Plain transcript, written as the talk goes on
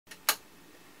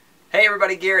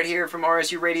everybody, Garrett here from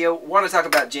RSU Radio. Want to talk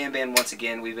about Jam Band once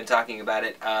again. We've been talking about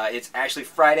it. It's actually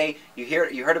Friday. You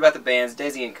heard about the bands,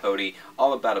 Desi and Cody,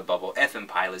 All About a Bubble, FM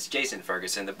Pilots, Jason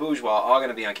Ferguson, the Bourgeois, all going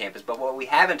to be on campus. But what we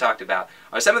haven't talked about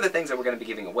are some of the things that we're going to be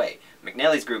giving away.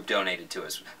 McNally's group donated to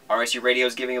us. RSU Radio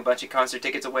is giving a bunch of concert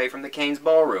tickets away from the Canes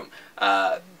Ballroom.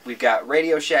 We've got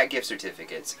Radio Shack gift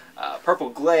certificates, Purple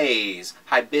Glaze,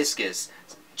 Hibiscus,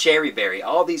 Cherry Berry,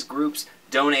 all these groups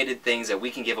donated things that we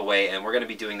can give away, and we're going to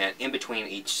be doing that in between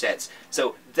each sets.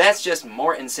 So that's just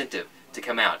more incentive to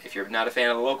come out. If you're not a fan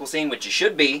of the local scene, which you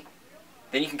should be,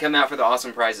 then you can come out for the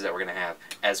awesome prizes that we're going to have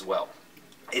as well.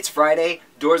 It's Friday,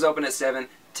 doors open at 7,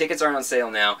 tickets are on sale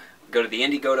now. Go to the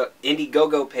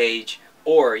Indiegogo page,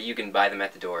 or you can buy them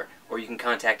at the door. Or you can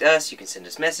contact us, you can send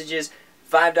us messages.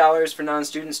 $5 for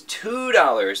non-students,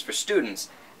 $2 for students.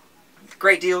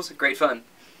 Great deals, great fun.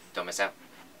 Don't miss out.